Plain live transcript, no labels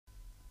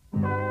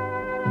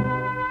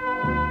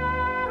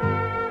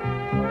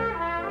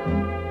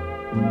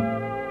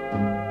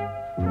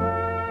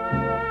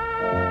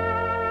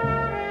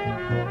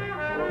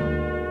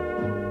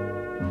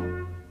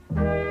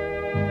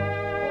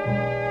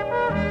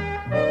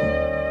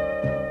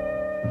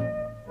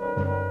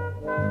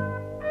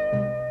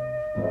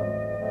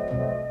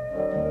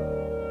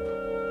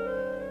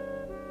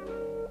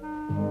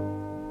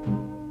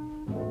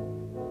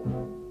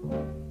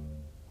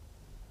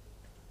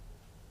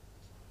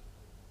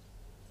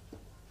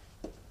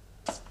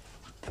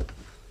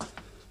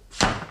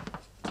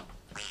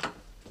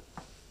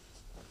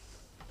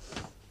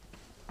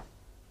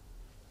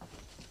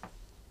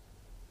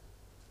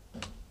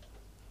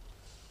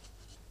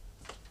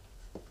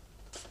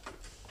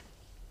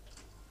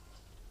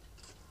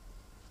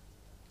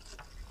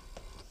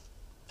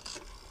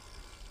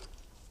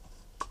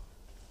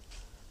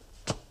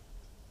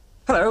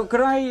Hello,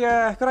 could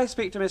I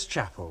speak to Miss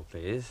Chappell,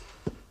 please?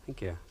 Thank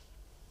you.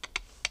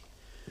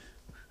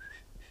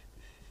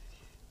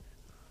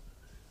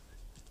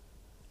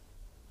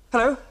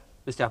 Hello,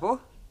 Miss Chappell.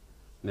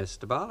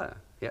 Mr. Barlow.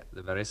 Yeah,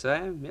 the very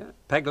same, yeah.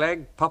 Peg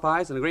leg, pop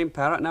eyes, and a green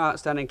parrot. No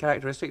outstanding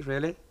characteristics,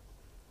 really.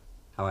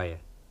 How are you?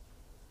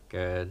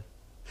 Good.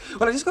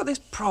 Well, I just got this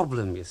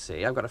problem, you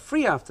see. I've got a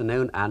free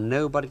afternoon and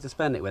nobody to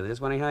spend it with. I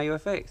just wondering how you were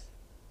fixed.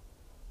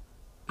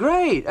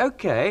 Great,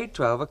 okay,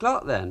 12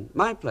 o'clock then.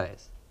 My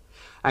place.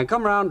 And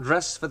come round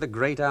dressed for the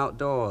great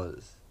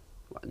outdoors.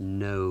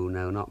 No,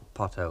 not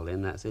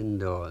potholing, that's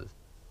indoors.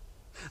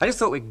 I just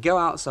thought we'd go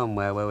out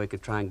somewhere where we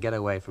could try and get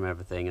away from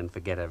everything and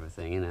forget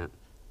everything, you know.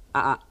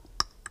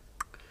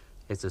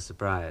 It's a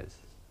surprise.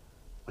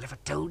 Well, if I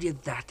told you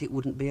that, it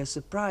wouldn't be a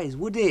surprise,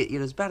 would it?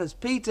 You're as bad as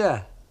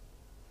Peter.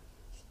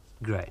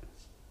 Great.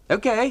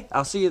 Okay,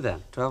 I'll see you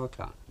then, 12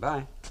 o'clock.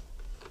 Bye.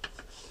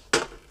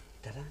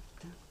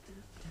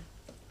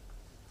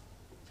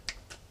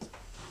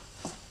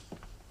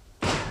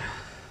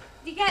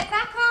 Did you get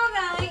back all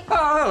right?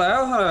 Oh,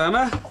 hello,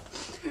 Emma.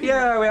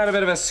 Yeah, we had a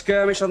bit of a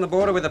skirmish on the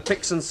border with the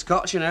Picts and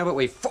Scots, you know, but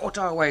we fought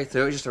our way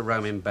through. It was just a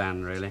roaming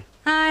band, really.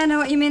 I know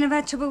what you mean. I've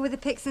had trouble with the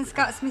Picts and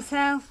Scots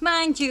myself.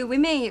 Mind you, with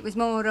me, it was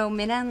more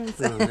roaming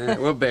hands. Oh, yeah,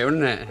 it would be,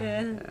 wouldn't it?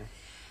 Yeah.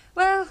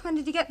 Well, when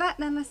did you get back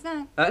then last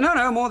night?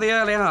 No, more the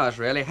early hours,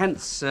 really,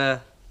 hence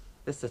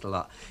this little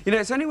lot. You know,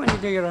 it's only when you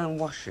do your own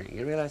washing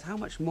you realise how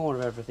much more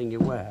of everything you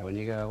wear when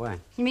you go away.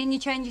 You mean you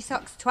change your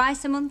socks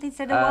twice a month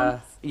instead of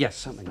once? Yes,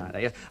 something like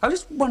that, yes. I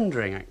was just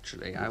wondering,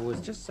 actually, I was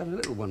just having a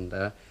little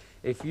wonder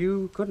if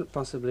you couldn't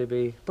possibly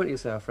be putting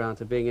yourself round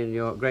to being in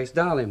your Grace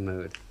Darling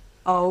mood.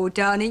 Oh,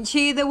 darling,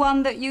 she the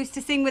one that used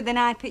to sing with an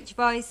high-pitched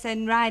voice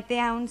and ride the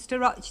hounds to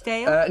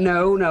Rochdale?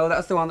 No,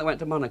 that's the one that went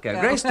to Monaco. Oh.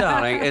 Grace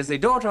Darling is the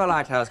daughter of a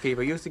lighthouse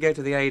keeper who used to go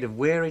to the aid of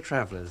weary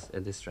travellers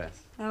in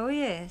distress. Oh,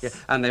 yes? Yeah,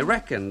 and they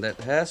reckoned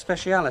that her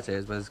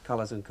specialities was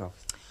collars and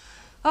cuffs.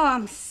 Oh,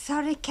 I'm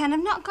sorry, Ken.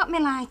 I've not got my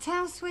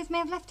lighthouse with me.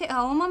 I've left it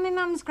home on my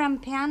mum's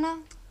grand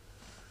piano.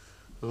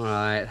 All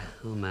right,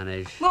 I'll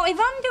manage. Won't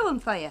Yvonne do them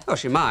for you? Oh,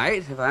 she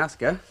might, if I ask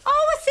her.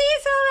 Oh, I see,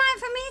 it's all right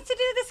for me to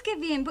do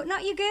the skivvying, but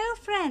not your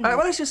girlfriend. Well,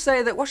 let's just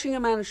say that washing a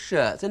man's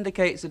shirts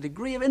indicates a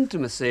degree of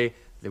intimacy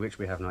which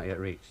we have not yet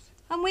reached.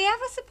 And we have,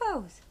 I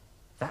suppose.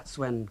 That's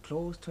when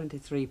Clause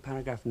 23,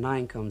 paragraph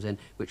 9 comes in,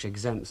 which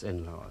exempts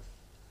in-laws.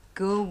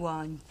 Go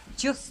on.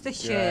 Just the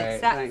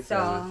shirts, Right, that's thanks,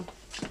 all.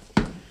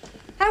 Emma.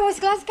 How was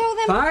Glasgow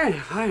then?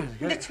 Fine.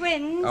 The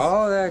twins?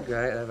 Oh, they're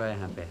great. They're very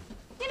happy.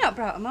 You not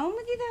brought them home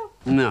with you,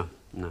 though? No.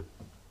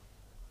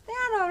 They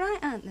are all right,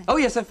 aren't they? Oh,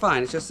 yes, they're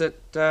fine. It's just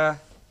that,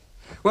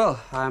 well,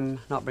 I'm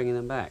not bringing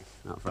them back.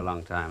 Not for a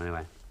long time,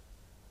 anyway.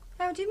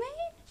 How do you mean?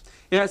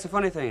 Yeah, it's a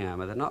funny thing,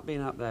 Emma. They've not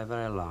been up there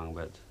very long,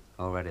 but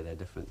already they're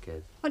different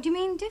kids. What do you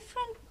mean,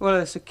 different? Well,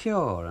 they're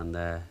secure and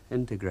they're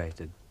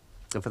integrated.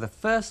 And for the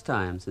first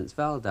time since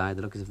Val died,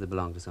 they look as if they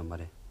belong to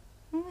somebody.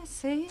 Oh, I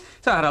see.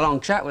 So I had a long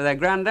chat with their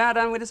granddad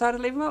and we decided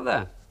to leave them up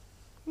there.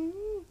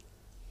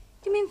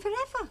 Do you mean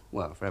forever?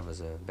 Well,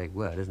 forever's a big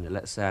word, isn't it?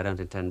 Let's say I don't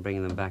intend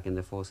bringing them back in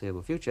the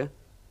foreseeable future.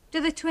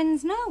 Do the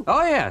twins know?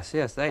 Oh, yes,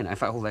 they know. In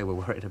fact, all they were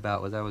worried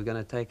about was I was going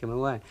to take them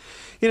away.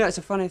 You know, it's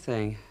a funny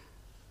thing.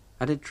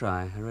 I did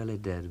try, I really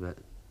did, but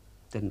it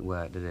didn't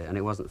work, did it? And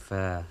it wasn't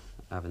fair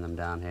having them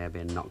down here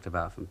being knocked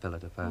about from pillar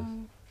to post.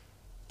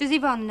 Does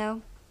Yvonne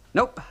know?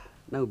 Nope,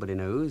 nobody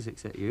knows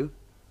except you.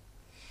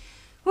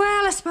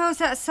 Well, I suppose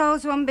that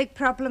solves one big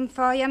problem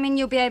for you. I mean,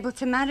 you'll be able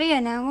to marry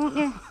her now, won't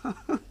you?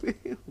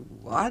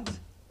 What?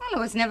 Well, I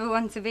was never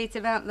one to beat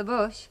about the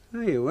bush.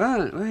 No, you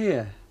weren't, were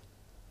you?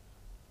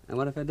 And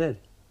what if I did? Do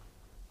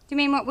you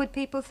mean what would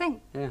people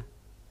think? Yeah.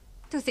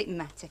 Does it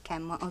matter,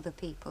 Ken, what other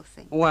people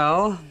think?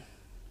 Well,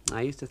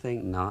 I used to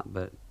think not,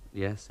 but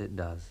yes, it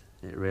does.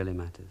 It really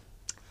matters.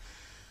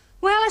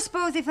 Well, I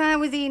suppose if I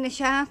was Ena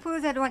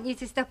Sharples, I'd want you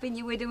to stop in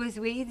your widow's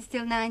weeds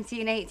till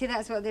 1980.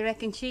 That's what they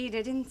reckon she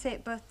did, isn't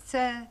it? But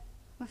I'm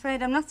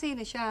afraid I'm not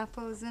Ena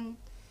Sharples, and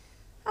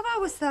I've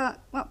always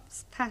thought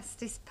what's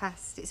past is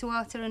past. It's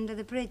water under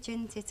the bridge,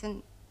 isn't it?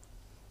 And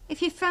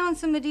if you've found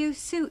somebody who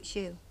suits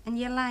you and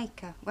you like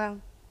her, well,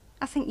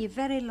 I think you're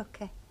very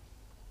lucky.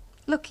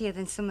 Luckier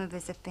than some of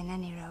us have been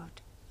any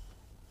road.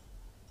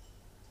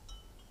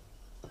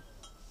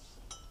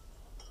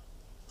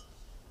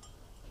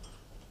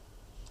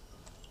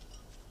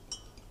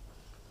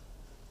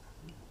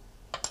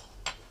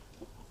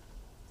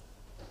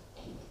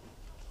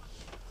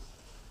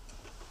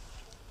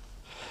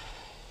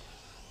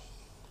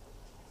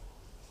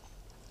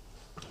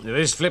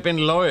 This flipping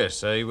lawyer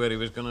say where he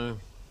was going to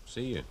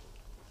see you?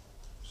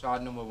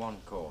 Side number 1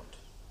 court,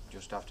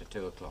 just after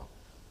 2 o'clock.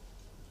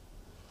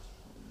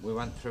 We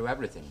went through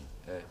everything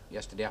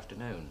yesterday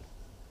afternoon.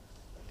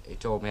 He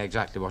told me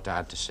exactly what I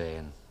had to say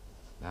and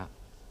that.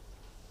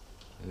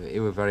 He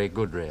was very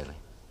good, really.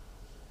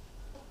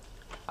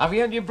 Have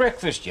you had your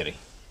breakfast, Jerry?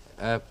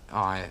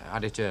 I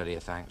had it earlier,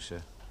 thanks,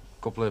 sir.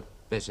 A couple of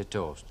bits of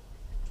toast.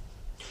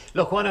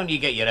 Look, why don't you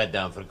get your head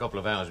down for a couple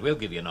of hours? We'll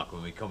give you a knock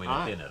when we come in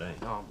at dinner, eh?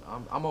 No,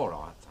 I'm all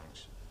right,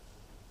 thanks.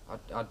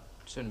 I'd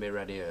soon be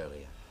ready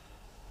earlier.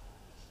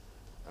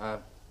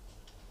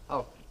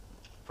 I'll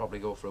probably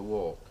go for a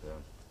walk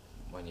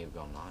when you've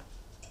gone, like.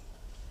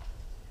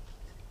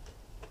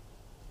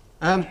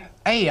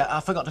 Hey, I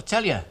forgot to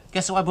tell you.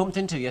 Guess who I bumped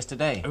into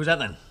yesterday? Who's that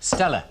then?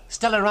 Stella.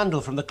 Stella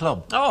Randall from the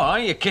club. Oh,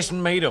 you kissed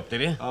and made up,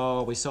 did you?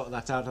 Oh, we sorted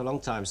that out a long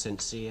time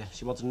since. She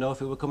wanted to know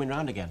if we were coming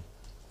round again.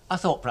 I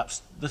thought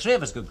perhaps the three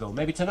of us could go,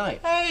 maybe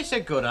tonight. Hey, it's a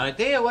good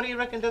idea. What do you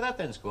reckon to that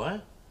then,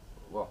 Squire?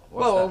 What's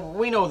Well, that?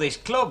 we know this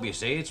club, you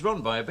see. It's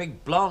run by a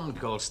big blonde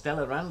called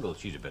Stella Randall.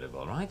 She's a bit of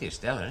all right, is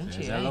Stella, isn't she?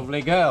 She's a eh?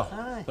 lovely girl.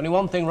 Aye. Only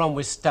one thing wrong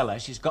with Stella.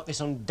 She's got this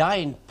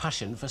undying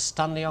passion for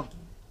Stanley Ogden.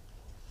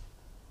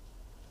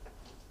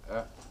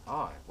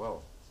 Aye,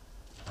 well,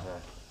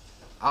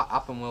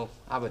 happen we'll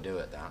have a do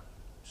at that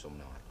some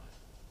night,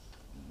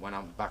 like, when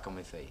I'm back on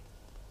my feet.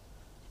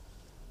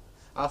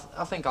 I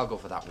think I'll go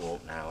for that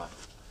walk now.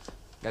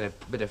 Get a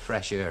bit of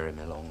fresh air in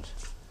my lungs.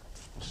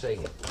 See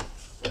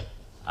you.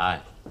 Aye.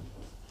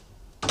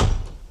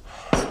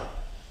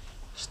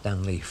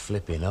 Stanley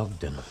flipping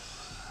Ogden.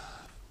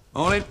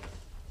 Morning.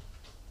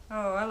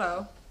 Oh,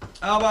 hello.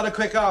 How about a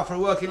quick hour for a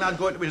working lad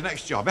going to his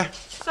next job, eh?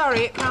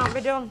 Sorry, it can't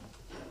be done.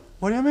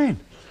 What do you mean?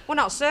 We're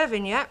not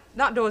serving yet.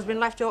 That door's been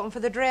left open for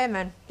the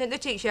draymen. Didn't they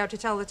teach you how to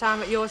tell the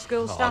time at your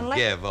school, Stanley?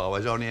 Give, I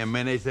was only a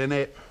minute in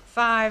it.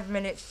 5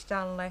 minutes,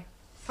 Stanley.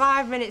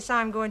 5 minutes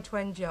I'm going to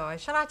enjoy.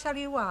 Shall I tell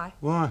you why?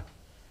 Why?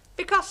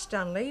 Because,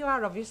 Stanley, you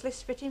are obviously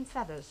spitting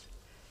feathers.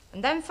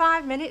 And them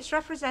 5 minutes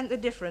represent the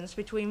difference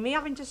between me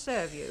having to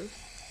serve you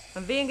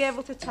and being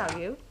able to tell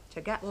you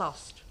to get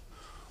lost.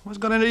 What's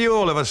got into you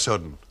all of a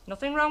sudden?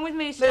 Nothing wrong with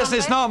me, Stanley. Listen,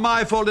 it's not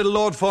my fault little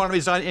Lord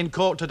Fornby's in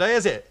court today,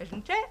 is it?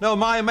 Isn't it? No,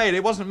 my mate,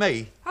 it wasn't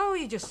me. Oh,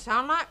 you just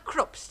sound like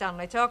Krupp,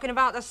 Stanley, talking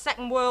about the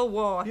Second World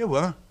War. You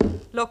were.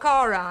 Look,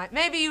 all right,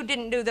 maybe you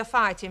didn't do the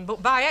fighting,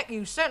 but by heck,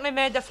 you certainly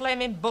made the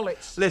flaming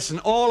bullets. Listen,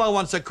 all I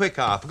want's a quick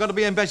half. I've got to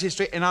be in Bessie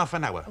Street in half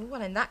an hour. Oh,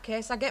 well, in that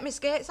case, I'd get me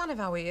skates on if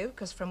I were you,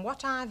 because from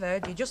what I've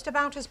heard, you're just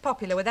about as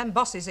popular with them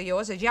bosses of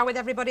yours as you are with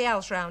everybody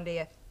else round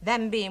here.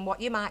 Them being what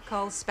you might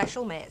call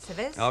special mates of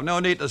his. I've no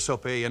need to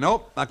sup here, you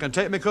know. I can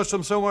take my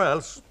custom somewhere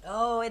else.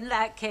 Oh, in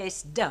that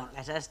case, don't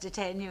let us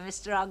detain you,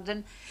 Mr.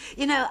 Ogden.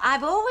 You know,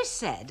 I've always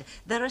said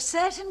there are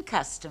certain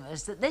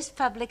customers that this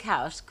public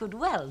house could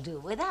well do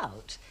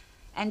without.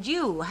 And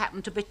you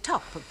happen to be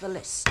top of the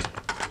list.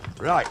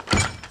 Right.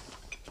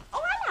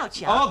 Oh, hello,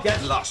 Chuck. I'll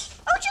get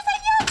lost. Oh, do you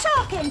think you're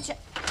talking to...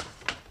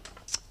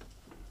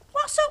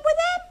 What's up with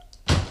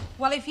them?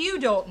 Well, if you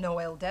don't know,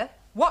 Hilda,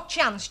 what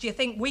chance do you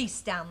think we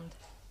stand?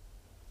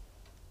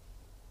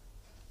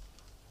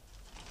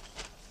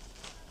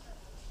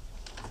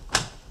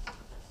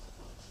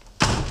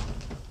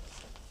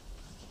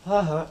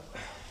 Right,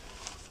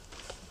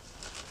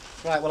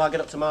 well, I'll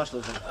get up to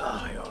Marshall's then.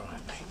 Oh, you're all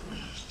right, mate.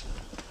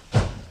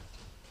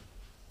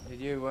 Did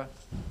you,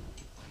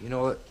 you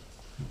know that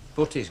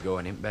Butty's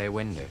going in bay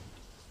window?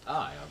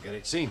 Aye, I'll get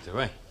it seen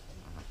to, eh?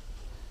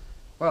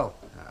 Well,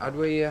 had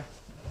we,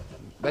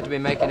 better be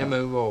making a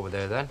move over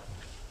there then?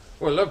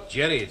 Well, look,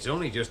 Jerry, it's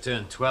only just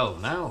turned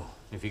 12 now.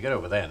 If you get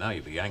over there now,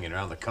 you'll be hanging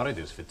around the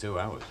corridors for 2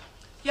 hours.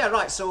 Yeah,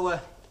 right, so, how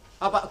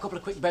about a couple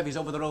of quick bevies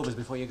over the rovers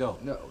before you go?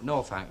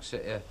 No, thanks.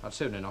 I'd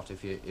sooner not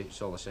if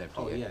it's all the same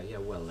to you. yeah,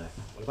 well,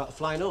 what about the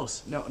flying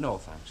horse? No,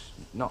 thanks.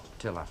 Not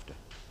till after.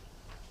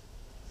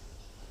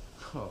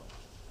 Oh,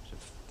 it's a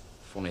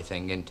funny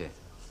thing, isn't it?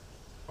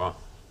 What?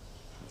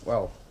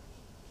 Well,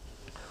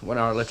 when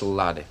I was a little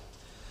lad,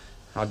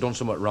 I'd done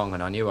something wrong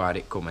and I knew I had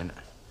it coming.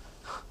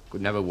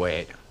 Could never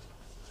wait.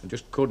 I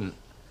just couldn't.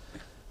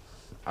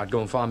 I'd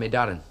go and find my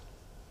dad and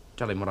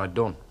tell him what I'd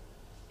done.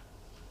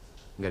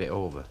 And get it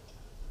over.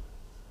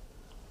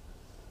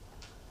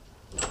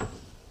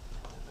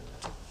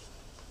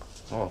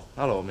 Oh,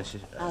 hello, Mrs.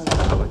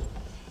 Hello.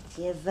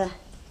 You've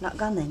not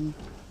gone then?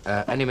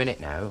 Any minute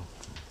now.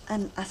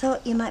 I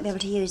thought you might be able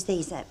to use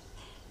these.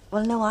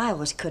 Well, no, I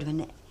always could,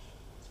 wouldn't it?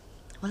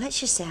 Well, let's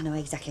just say I know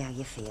exactly how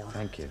you feel.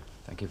 Thank you.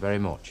 Thank you very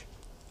much.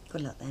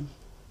 Good luck then.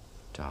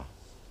 Ta.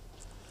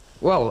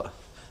 Well,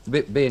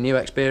 be a new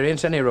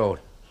experience, any road.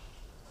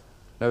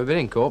 Never been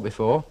in court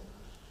before.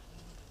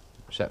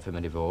 Except for my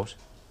divorce.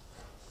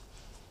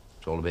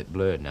 It's all a bit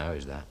blurred now,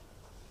 is that?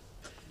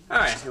 All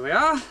right, here we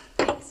are.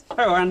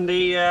 Oh, and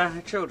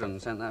the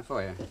children sent that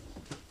for you.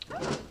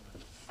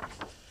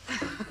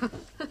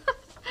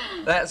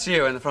 That's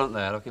you in the front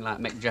there, looking like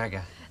Mick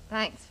Jagger.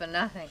 Thanks for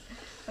nothing.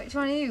 Which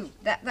one are you?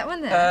 That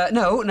one there?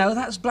 No,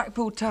 that's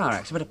Blackpool Tower,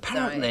 actually. But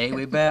apparently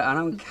we bear an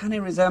uncanny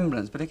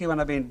resemblance, particularly when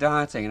I've been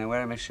dieting and I'm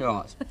wearing my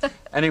shorts.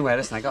 Anyway,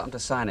 listen, I got them to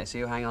sign it, so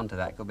you hang on to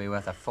that. Could be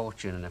worth a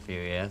fortune in a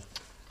few years.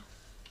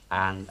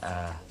 And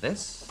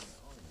this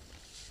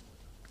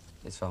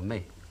is from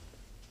me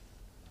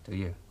to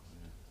you.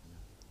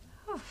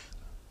 Oh,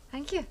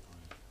 thank you.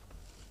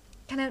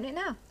 Can I open it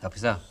now? Help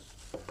yourself.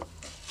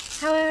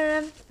 How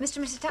are Mr.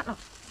 and Mrs. Tatlock?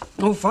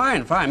 Oh,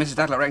 fine. Mrs.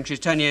 Tatlock reckons she's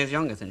 10 years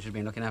younger since she's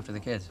been looking after the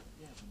kids.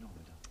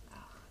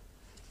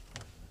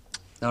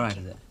 All right,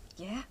 is it?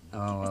 Yeah.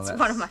 Oh, well, it's that's...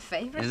 one of my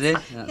favourites. Is it?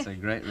 That's a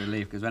great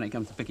relief, because when it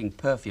comes to picking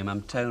perfume,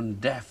 I'm tone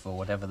deaf, or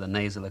whatever the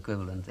nasal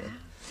equivalent is.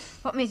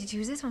 What made you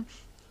choose this one?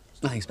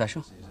 Nothing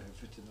special.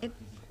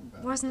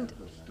 wasn't...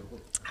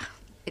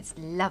 It's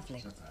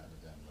lovely.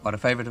 What, a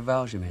favourite of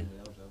Val's, you mean?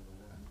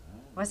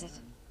 Was it?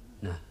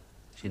 No,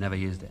 she never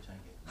used it.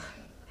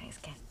 Thanks,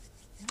 Ken.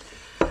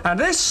 And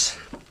this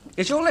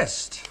is your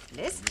list.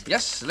 List?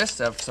 Yes, a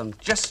list of some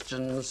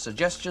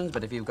suggestions,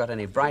 but if you've got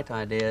any bright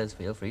ideas,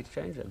 feel free to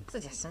change them.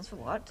 Suggestions for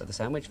what? For the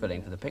sandwich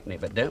filling for the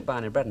picnic, but don't buy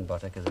any bread and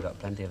butter because we've got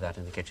plenty of that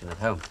in the kitchen at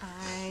home.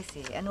 I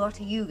see. And what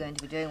are you going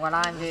to be doing while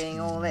I'm doing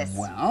all this?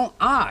 Well,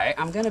 I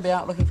am going to be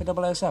out looking for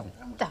 007.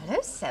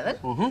 007?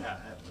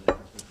 Mm-hmm.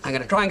 I'm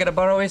going to try and get a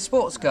borrow his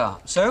sports car.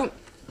 So,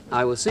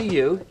 I will see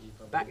you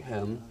back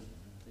home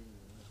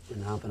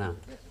in half an hour.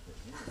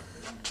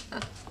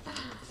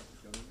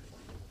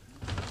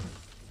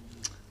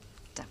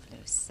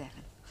 007.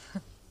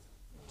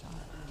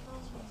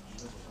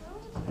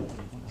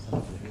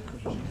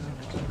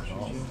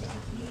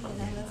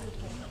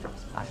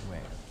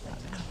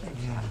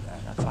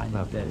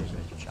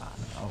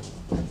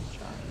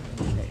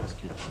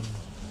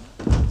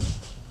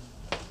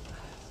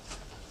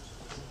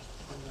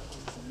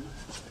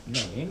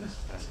 Name?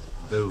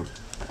 Booth.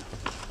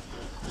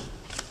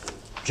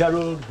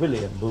 Gerald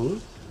William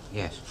Booth?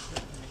 Yes.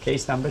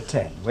 Case number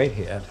 10. Wait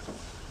here.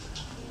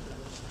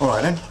 All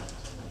right, then.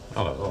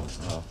 Hello.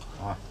 Oh,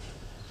 hi.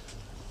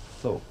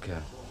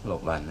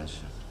 Look, Len,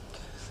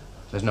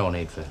 there's no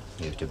need for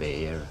you to be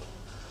here.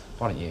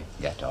 Why don't you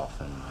get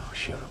off and... Oh,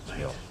 shut up,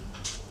 mate.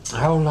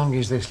 How long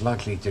is this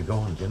likely to go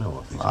on, do you know,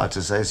 officer? Hard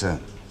to say, sir.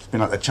 It's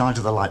been like the charge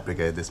of the Light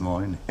Brigade this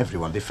morning.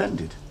 Everyone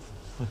defended.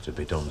 That's a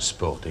bit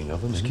unsporting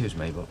of them. Excuse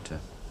me, but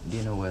do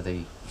you know where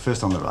the...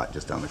 First on the right,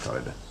 just down the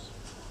corridor.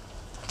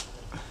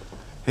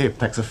 He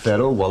packs a fair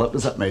old wallop.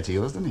 Does that mate of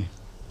yours, doesn't he?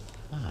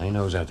 He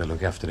knows how to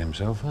look after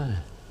himself, eh?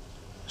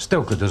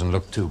 Stoker doesn't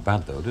look too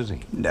bad, though, does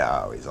he?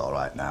 No, he's all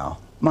right now.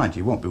 Mind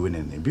you, won't be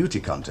winning any beauty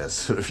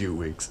contests for a few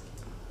weeks.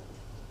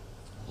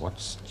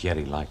 What's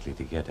Jerry likely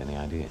to get, any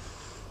idea?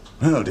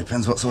 Well,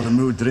 depends what sort of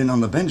mood they're in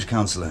on the bench,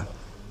 Councillor.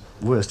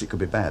 Worst, it could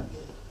be bad.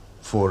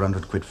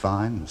 400 quid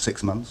fine,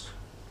 6 months,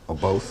 or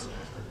both.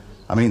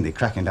 I mean, they're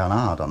cracking down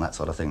hard on that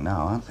sort of thing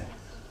now, aren't they?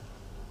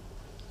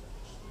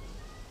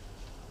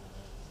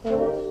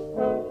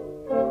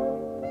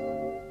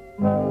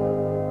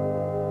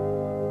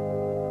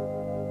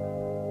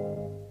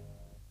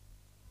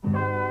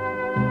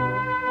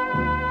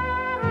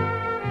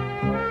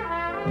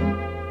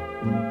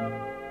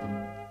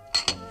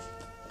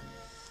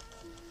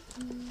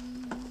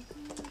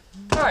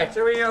 Right,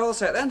 are we all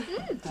set then?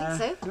 Think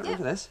so, Ready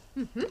for this?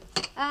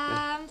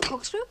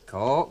 Corkscrew?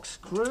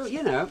 Corkscrew.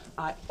 You know,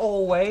 I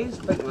always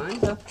pick mine.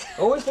 So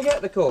always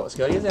forget the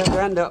corkscrew. You have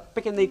to end up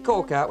picking the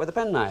cork out with a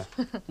penknife.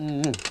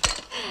 Did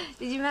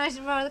you manage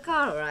to borrow the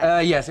car all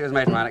right? Yes, it was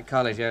mate of mine at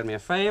college. He owed me a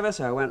favour,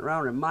 so I went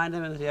round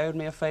reminding him that he owed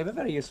me a favour.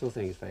 Very useful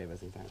things,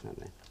 favours, in fact, aren't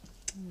they?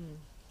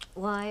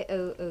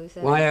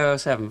 Y-O-O-7.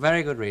 Y-O-7.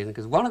 Very good reason,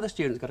 because one of the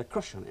students got a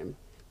crush on him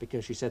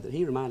because she said that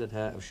he reminded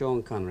her of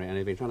Sean Connery, and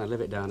he'd been trying to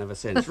live it down ever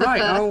since. Right,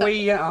 are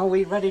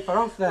we ready for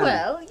off then?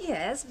 Well,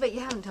 yes, but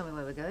you haven't told me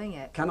where we're going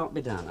yet. Cannot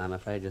be done, I'm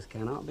afraid, just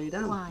cannot be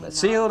done. Why But not?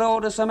 sealed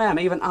orders from M.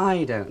 Even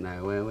I don't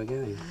know where we're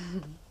going.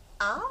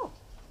 Oh,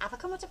 have I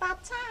come at a bad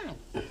time?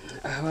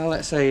 Well,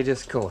 let's say you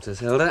just caught us,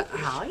 Hilda.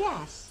 Oh,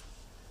 yes.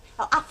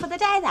 Oh, off for the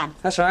day, then?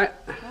 That's right.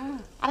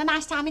 Had a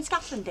nice time in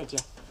Scotland, did you?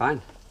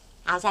 Fine.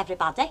 How's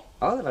everybody?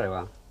 Oh, they're very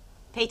well.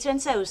 Peter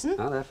and Susan?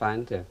 Oh, they're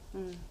fine, too.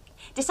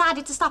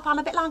 Decided to stop on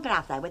a bit longer,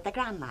 have they, with the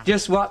grandma?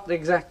 Just what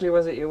exactly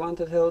was it you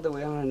wanted, Hilda?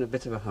 We are in a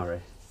bit of a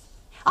hurry.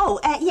 Oh,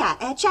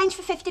 change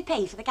for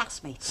 50p for the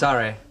gas meter.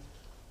 Sorry.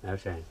 No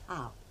change.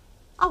 Oh.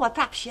 Oh, well,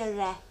 perhaps you're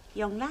a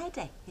young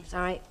lady.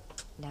 Sorry.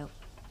 No.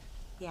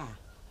 Yeah.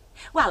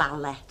 Well,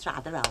 I'll try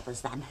the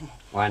rovers then.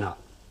 Why not?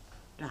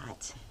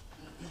 Right.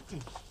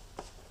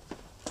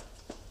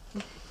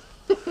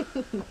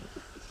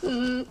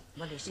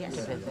 Well, you seem to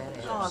be very...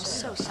 Oh, I'm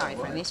so sorry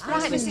for Miss.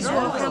 Right, Mrs.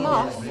 Walker, I'm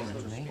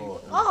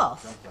off.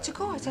 Off? To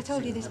court, I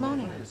told you this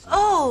morning.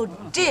 Oh,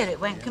 dear, it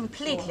went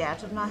completely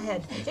out of my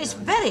head. It's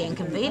very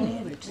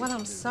inconvenient. Well,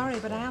 I'm sorry,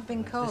 but I have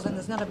been called and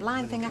there's not a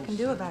blind thing I can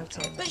do about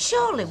it. But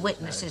surely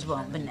witnesses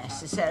won't be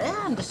necessary.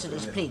 I understood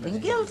he's pleading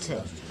guilty.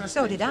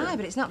 So did I,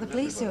 but it's not the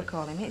police who are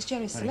calling me, it's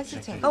Jerry's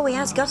solicitor. Oh, he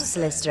has got a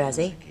solicitor, has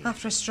he?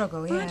 After a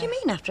struggle, yeah. What do you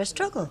mean, after a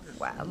struggle?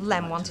 Well,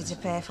 Lem wanted to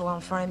pay for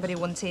one for him, but he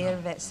wouldn't hear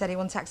of it. Said he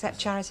wouldn't accept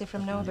charity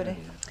from nobody.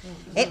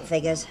 It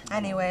figures.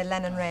 Anyway,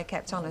 Len and Ray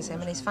kept on as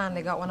him, and he's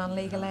finally got one on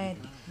legal aid.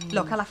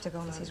 Look, I'll have to go,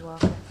 Mrs.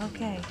 Walker.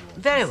 OK.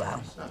 Very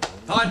well.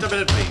 Pint of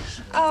minute,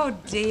 please. Oh,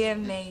 dear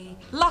me.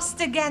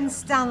 Lost again,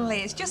 Stanley.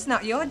 It's just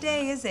not your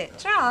day, is it?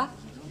 Try.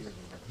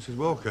 Mrs.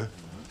 Walker.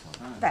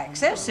 Back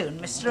so soon,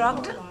 Mr.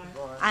 Ogden.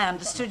 I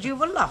understood you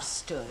were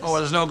lost to us. Oh,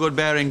 well, there's no good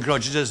bearing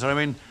grudges, is there? I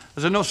mean,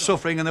 there's enough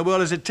suffering in the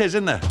world as it is,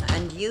 isn't there?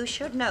 And you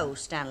should know,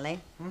 Stanley.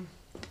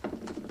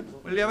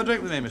 Will you have a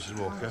drink with me, Mrs.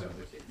 Walker?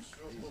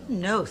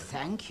 No,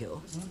 thank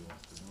you.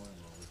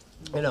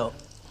 You know,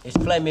 it's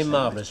flaming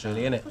marvellous,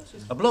 really, isn't it?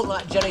 A bloke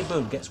like Jerry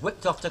Boone gets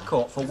whipped off to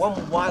court for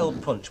one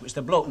wild punch, which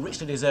the bloke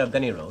richly deserved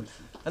then he rode,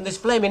 and there's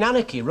flaming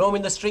anarchy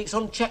roaming the streets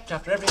unchecked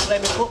after every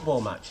flaming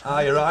football match. Ah,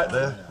 you're right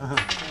there.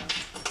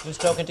 Who's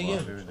talking to you?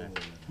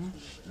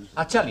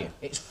 I tell you,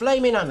 it's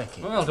flaming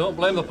anarchy. Well, don't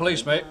blame the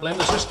police, mate. Blame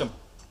the system.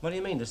 What do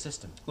you mean, the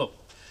system? Look,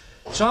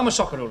 so I'm a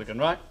soccer hooligan,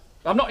 right?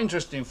 I'm not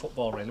interested in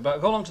football, really, but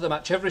I go along to the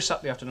match every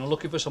Saturday afternoon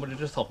looking for somebody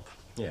to thump.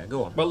 Yeah,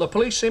 go on. Well, the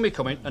police see me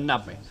coming and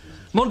nab me.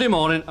 Monday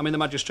morning, I'm in the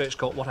magistrate's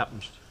court. What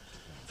happens?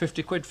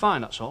 50 quid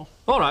fine, that's all.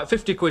 All right,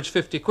 50 quid's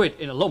 50 quid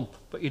in a lump,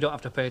 but you don't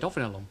have to pay it off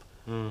in a lump.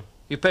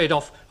 You pay it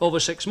off over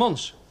 6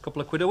 months, a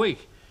couple of quid a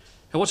week.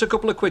 And what's a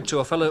couple of quid to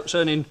a fellow that's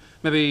earning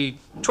maybe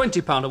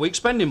 £20 a week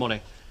spending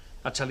money?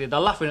 I tell you, they're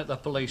laughing at the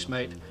police,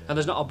 mate, and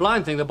there's not a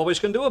blind thing the bobbies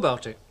can do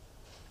about it.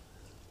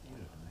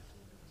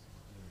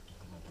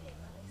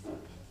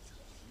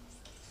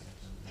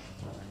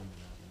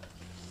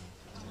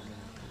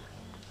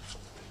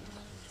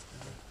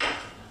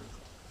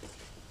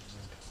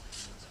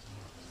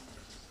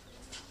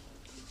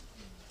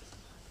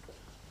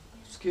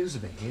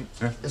 Excuse me,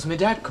 has my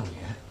dad come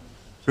yet?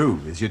 Who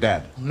is your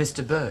dad?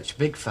 Mr. Birch,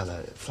 big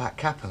fella, flat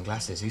cap and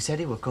glasses. He said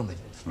he were coming.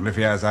 Well, if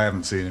he has, I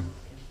haven't seen him.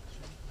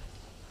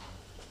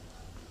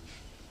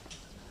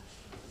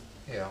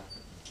 Yeah.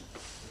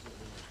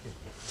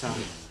 Tom.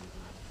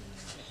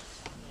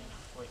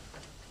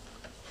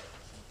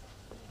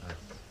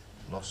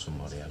 Lost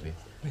somebody, have you?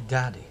 My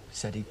daddy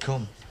said he'd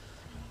come.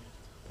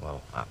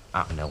 Well,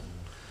 I know.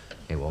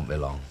 It won't be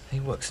long.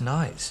 He works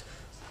nights.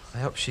 I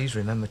hope she's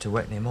remembered to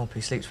waken him up.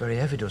 He sleeps very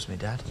heavy, does me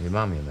dad. Your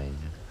mum, you mean?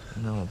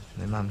 No,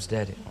 my mum's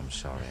dead. I'm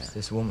sorry. It's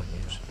this woman,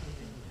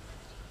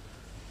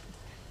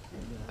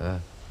 yes.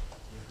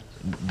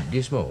 Do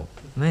you smoke?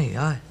 Me,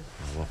 aye.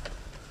 Oh, well,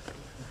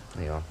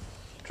 there you are.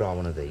 Try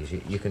one of these.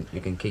 You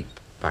can keep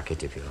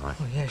packet if you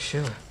like. Oh, yeah,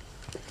 sure.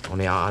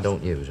 Only I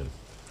don't use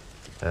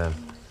them.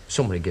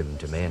 Somebody gave them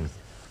to me, and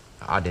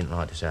I didn't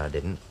like to say I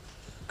didn't,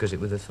 because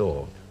it was a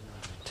thought.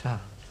 Ta.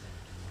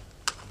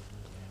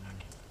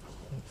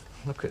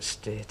 Look at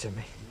state of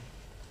me.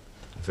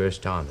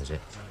 First time, is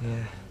it?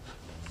 Yeah.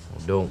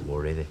 Well, don't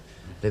worry.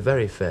 They're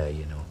very fair,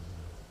 you know.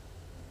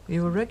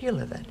 You a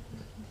regular, then?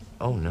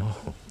 Oh, no.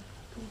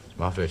 It's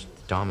my first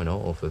time in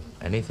all for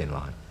anything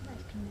like.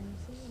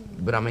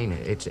 But, I mean,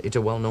 it's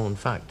a well-known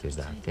fact, is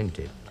that, isn't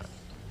it?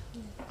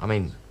 I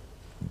mean,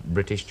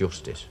 British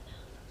justice.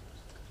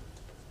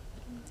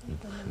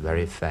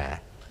 Very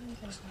fair.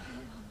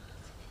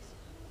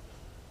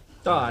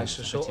 It's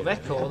a sort of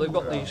echo. They've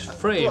got these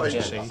frames,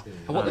 you see, and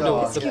what they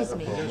do, Excuse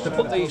me. they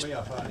put these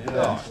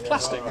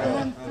plastic.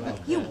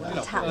 You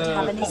wouldn't happen to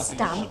have any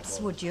stamps,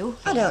 would you?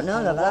 I don't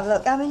know, love. I'll have a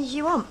look. How many do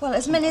you want? Well,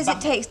 as many as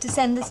it takes to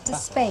send us to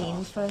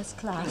Spain first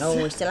class. Oh,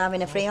 we're still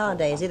having a free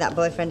holiday, is he, that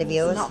boyfriend of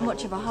yours? Not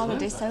much of a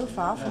holiday so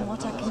far, from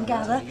what I can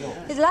gather.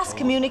 His last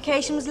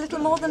communication was little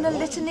more than a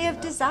litany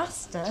of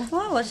disaster.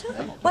 What was it?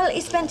 Well,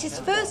 he spent his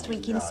first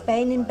week in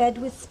Spain in bed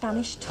with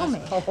Spanish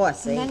Tommy. Oh, I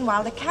see. And then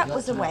while the cat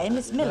was away,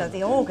 Miss Miller,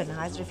 the organiser,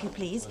 if you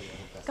please,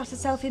 got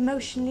herself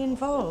emotionally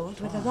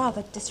involved with a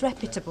rather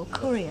disreputable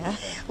courier.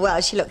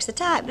 Well, she looks the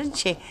type, doesn't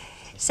she?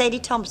 Sadie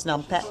Thompson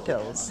on pet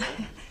pills.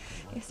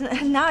 Yes,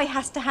 and now he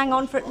has to hang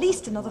on for at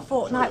least another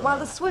fortnight while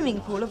the swimming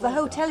pool of the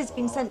hotel has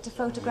been sent to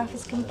photograph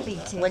is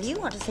completed. Well, you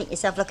want to think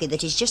yourself lucky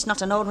that he's just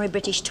not an ordinary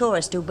British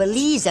tourist who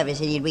believes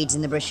everything he reads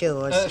in the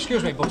brochures.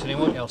 Excuse me, butting in,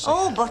 won't you, Elsie?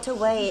 Oh, but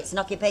away, it's an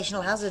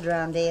occupational hazard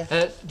round here.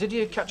 Did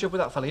you catch up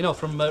with that fella, you know,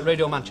 from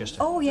Radio Manchester?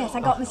 Oh, yes,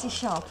 I got Mrs.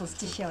 Sharples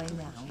to show him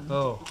round.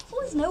 Oh.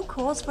 Well, there's no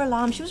cause for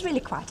alarm. She was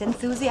really quite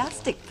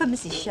enthusiastic for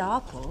Mrs.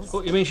 Sharples.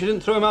 What, you mean she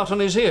didn't throw him out on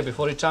his ear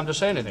before he'd time to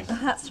say anything?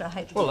 That's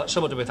right. Well, that's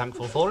something to be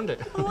thankful for, isn't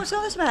it? Well, what's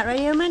all this about,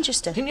 Radio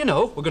Manchester? Didn't you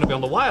know we're going to be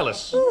on the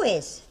wireless? Who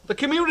is? The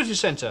community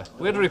centre.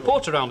 We had a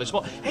reporter around this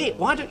morning. Hey,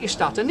 why don't you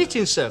start a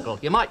knitting circle?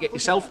 You might get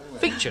yourself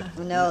featured.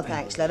 No,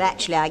 thanks, love.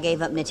 Actually, I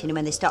gave up knitting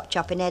when they stopped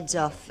chopping heads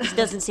off. It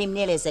doesn't seem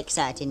nearly as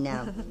exciting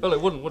now. Well,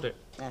 it wouldn't, would it?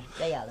 There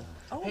you are, love.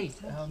 Oh. Hey,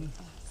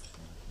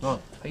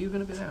 what? Are you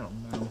going to be there?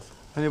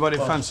 Anybody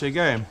fancy a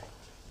game?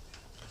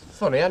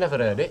 Funny, I never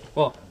heard it.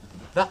 What?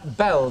 That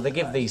bell they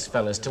give these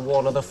fellas to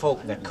warn other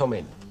folk they're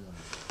coming.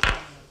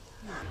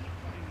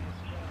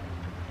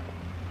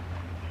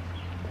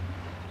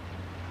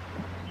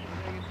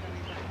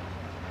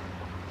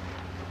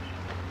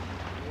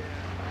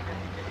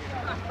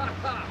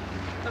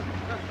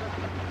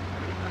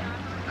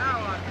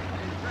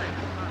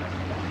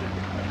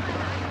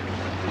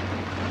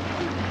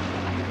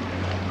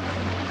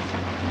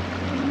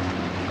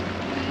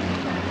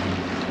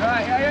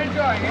 Right, are you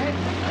enjoying it?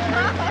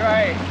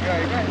 Great,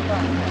 great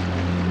fun.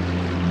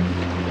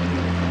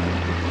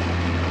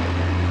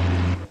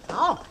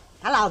 Oh,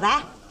 hello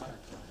there.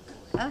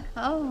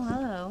 Oh,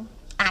 hello.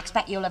 I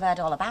expect you'll have heard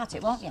all about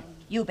it, won't you?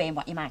 You being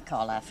what you might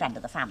call a friend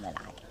of the family,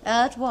 like.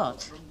 Heard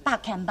what?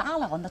 About Ken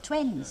Barlow and the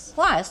twins.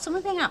 Why, has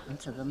something happened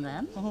to them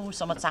then? Oh,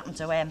 something's happened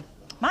to him.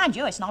 Mind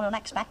you, it's not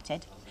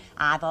unexpected.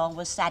 I've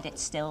always said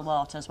it's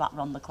Stillwater's what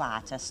run the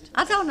quietest.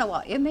 I don't know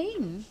what you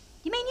mean.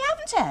 You mean you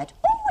haven't heard?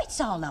 Oh,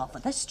 it's all over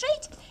the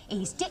street.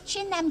 He's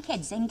ditching them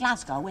kids in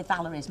Glasgow with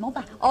Valerie's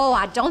mother. Oh,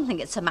 I don't think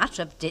it's a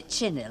matter of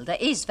ditching, Hilda.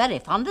 He's very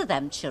fond of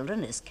them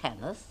children, is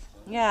Kenneth.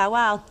 Yeah,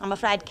 well, I'm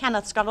afraid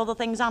Kenneth's got other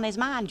things on his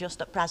mind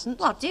just at present.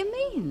 What do you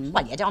mean?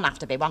 Well, you don't have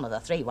to be one of the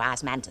three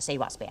wise men to see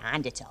what's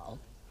behind it all.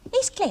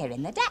 He's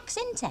clearing the decks,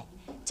 isn't he?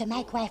 To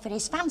make way for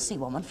his fancy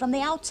woman from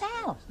the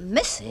hotel.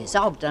 Mrs.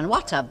 Ogden,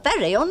 what a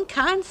very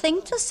unkind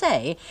thing to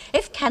say.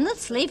 If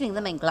Kenneth's leaving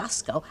them in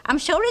Glasgow, I'm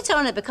sure it's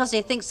only because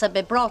he thinks they'll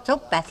be brought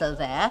up better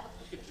there.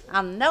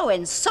 And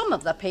knowing some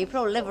of the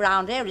people who live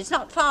around here, he's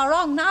not far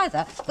wrong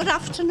neither. Good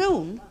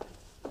afternoon.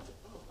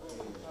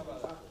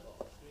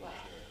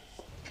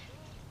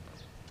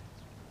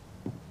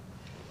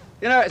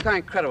 You know, it's quite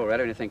incredible, really,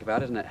 when you think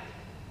about it, isn't it?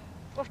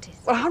 What is?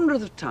 Well,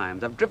 hundreds of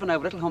times I've driven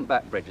over little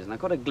humpback bridges and I've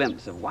got a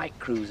glimpse of white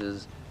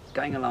cruisers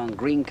going along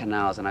green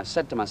canals, and I've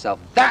said to myself,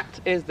 that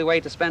is the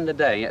way to spend a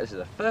day. Yet this is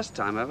the first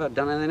time I've ever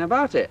done anything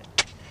about it.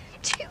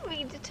 Do you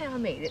mean to tell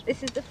me that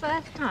this is the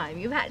first time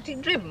you've actually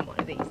driven one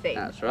of these things?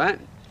 That's right.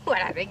 Well,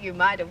 I think you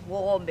might have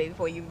warned me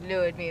before you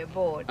lured me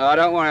aboard. Oh,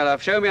 don't worry,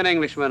 love. Show me an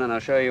Englishman and I'll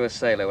show you a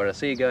sailor. We're a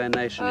seagoing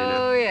nation, you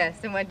know. Oh, yes.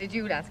 And when did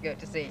you last go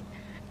to sea?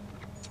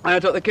 I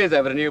took the kids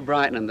over to New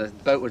Brighton and the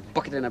boat was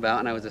bucketing about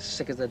and I was as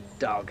sick as a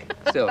dog.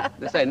 Still,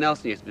 they say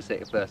Nelson used to be sick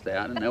the first day.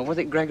 I don't know. Was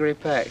it Gregory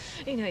Peck?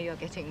 You know, you're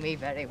getting me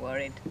very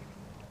worried.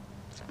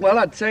 Well,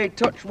 I'd say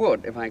touch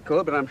wood if I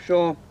could, but I'm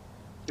sure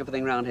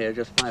everything round here is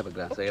just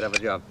fiberglass, so you'd have a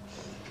job.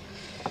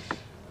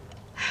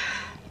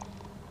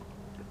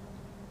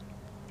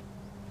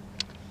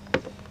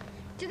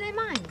 Did they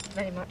mind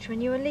very much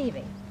when you were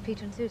leaving,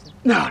 Peter and Susan?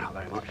 No, not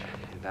very much.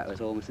 In fact, it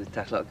was all Mrs.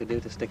 Tatlock could do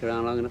to stick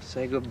around long enough to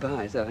say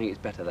goodbye, so I think it's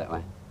better that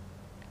way.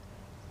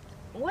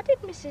 What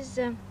did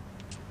Mrs.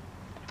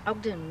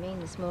 Ogden mean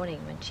this morning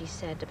when she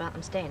said about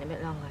them staying a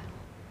bit longer?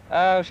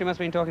 Oh, she must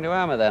have been talking to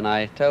Alma then.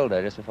 I told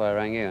her just before I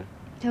rang you.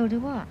 Told her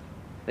what?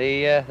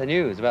 The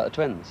news about the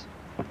twins.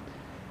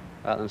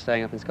 About them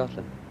staying up in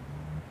Scotland.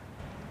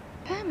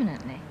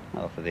 Permanently?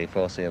 Oh, for the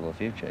foreseeable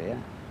future, yeah.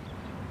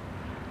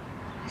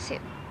 I see.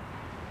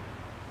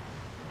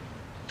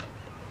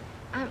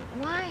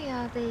 Why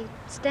are they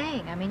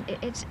staying? I mean,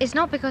 it's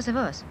not because of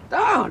us.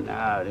 Oh,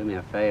 no, do me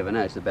a favour.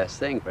 No, it's the best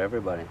thing for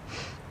everybody.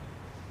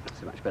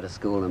 It's a much better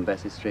school than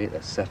Bessie Street.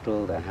 They're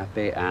settled, they're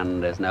happy,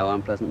 and there's no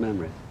unpleasant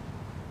memories.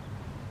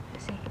 I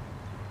see.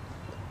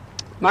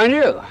 Mind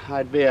you,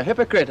 I'd be a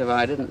hypocrite if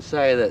I didn't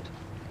say that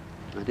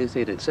I do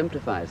see that it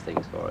simplifies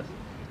things for us.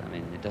 I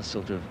mean, it does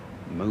sort of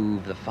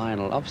move the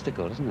final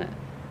obstacle, doesn't it?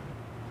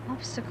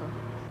 Obstacle?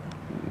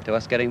 To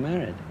us getting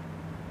married.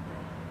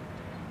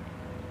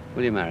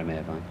 Will you marry me,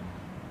 Yvonne?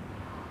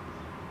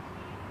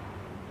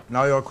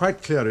 Now, you're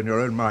quite clear in your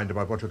own mind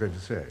about what you're going to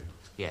say.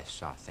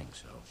 Yes, I think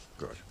so.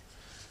 Good.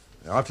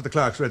 Now, after the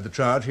clerk's read the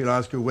charge, he'll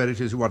ask you where it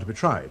is you want to be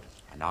tried.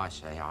 And I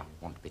say I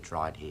want to be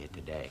tried here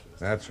today.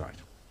 That's right.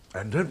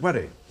 And don't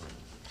worry.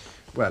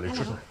 Well, it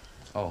shouldn't...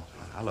 Oh,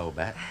 hello,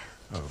 Bet.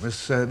 Oh,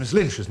 Miss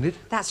Lynch, isn't it?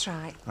 That's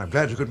right. I'm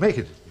glad you could make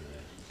it.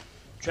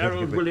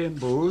 Gerald William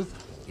Booth.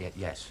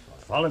 Yes.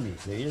 Follow me,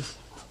 please.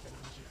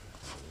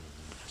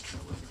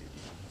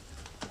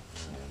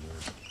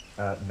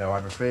 No,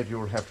 I'm afraid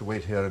you'll have to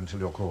wait here until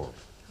you're called.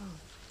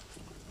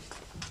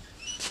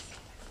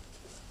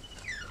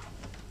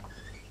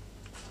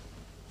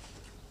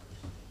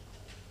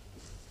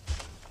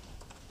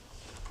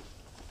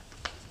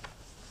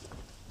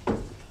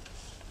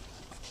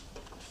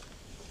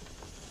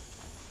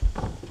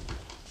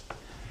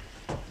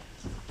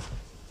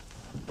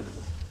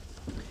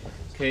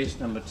 Case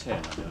number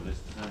 10 on your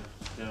list,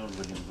 Gerald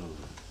William Booth.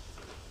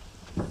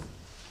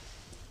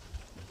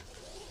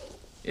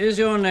 Is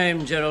your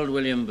name Gerald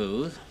William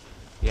Booth?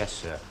 Yes,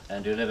 sir.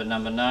 And you live at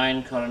number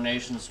 9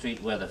 Coronation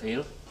Street,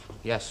 Weatherfield?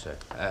 Yes, sir.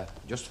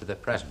 Just for the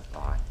present,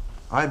 why?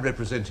 I'm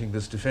representing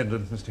this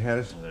defendant, Mr.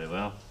 Harris. Very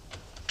well.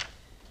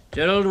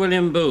 Gerald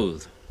William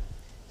Booth,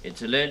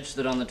 it's alleged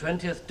that on the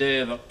 20th day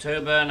of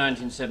October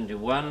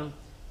 1971,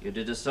 you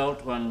did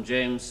assault one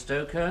James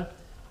Stoker,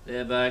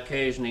 thereby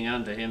occasioning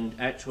unto him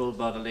actual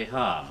bodily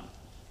harm.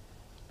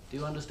 Do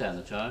you understand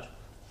the charge?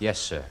 Yes,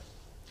 sir.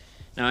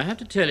 Now, I have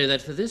to tell you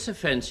that for this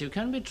offence you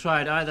can be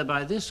tried either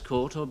by this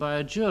court or by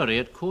a jury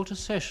at quarter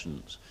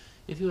sessions.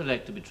 If you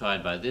elect to be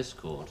tried by this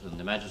court, and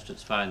the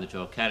magistrates find that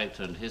your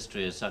character and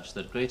history is such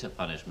that greater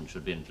punishment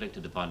should be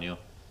inflicted upon you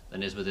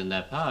than is within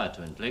their power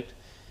to inflict,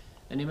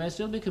 then you may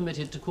still be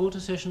committed to quarter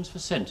sessions for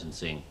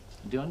sentencing.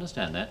 Do you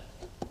understand that?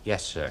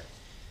 Yes, sir.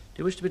 Do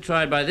you wish to be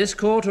tried by this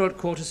court or at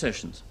quarter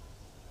sessions?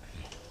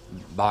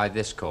 By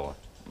this court.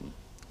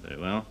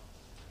 Very well.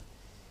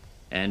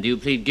 And do you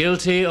plead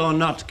guilty or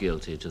not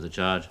guilty to the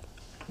charge?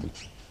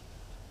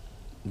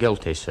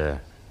 Guilty,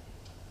 sir.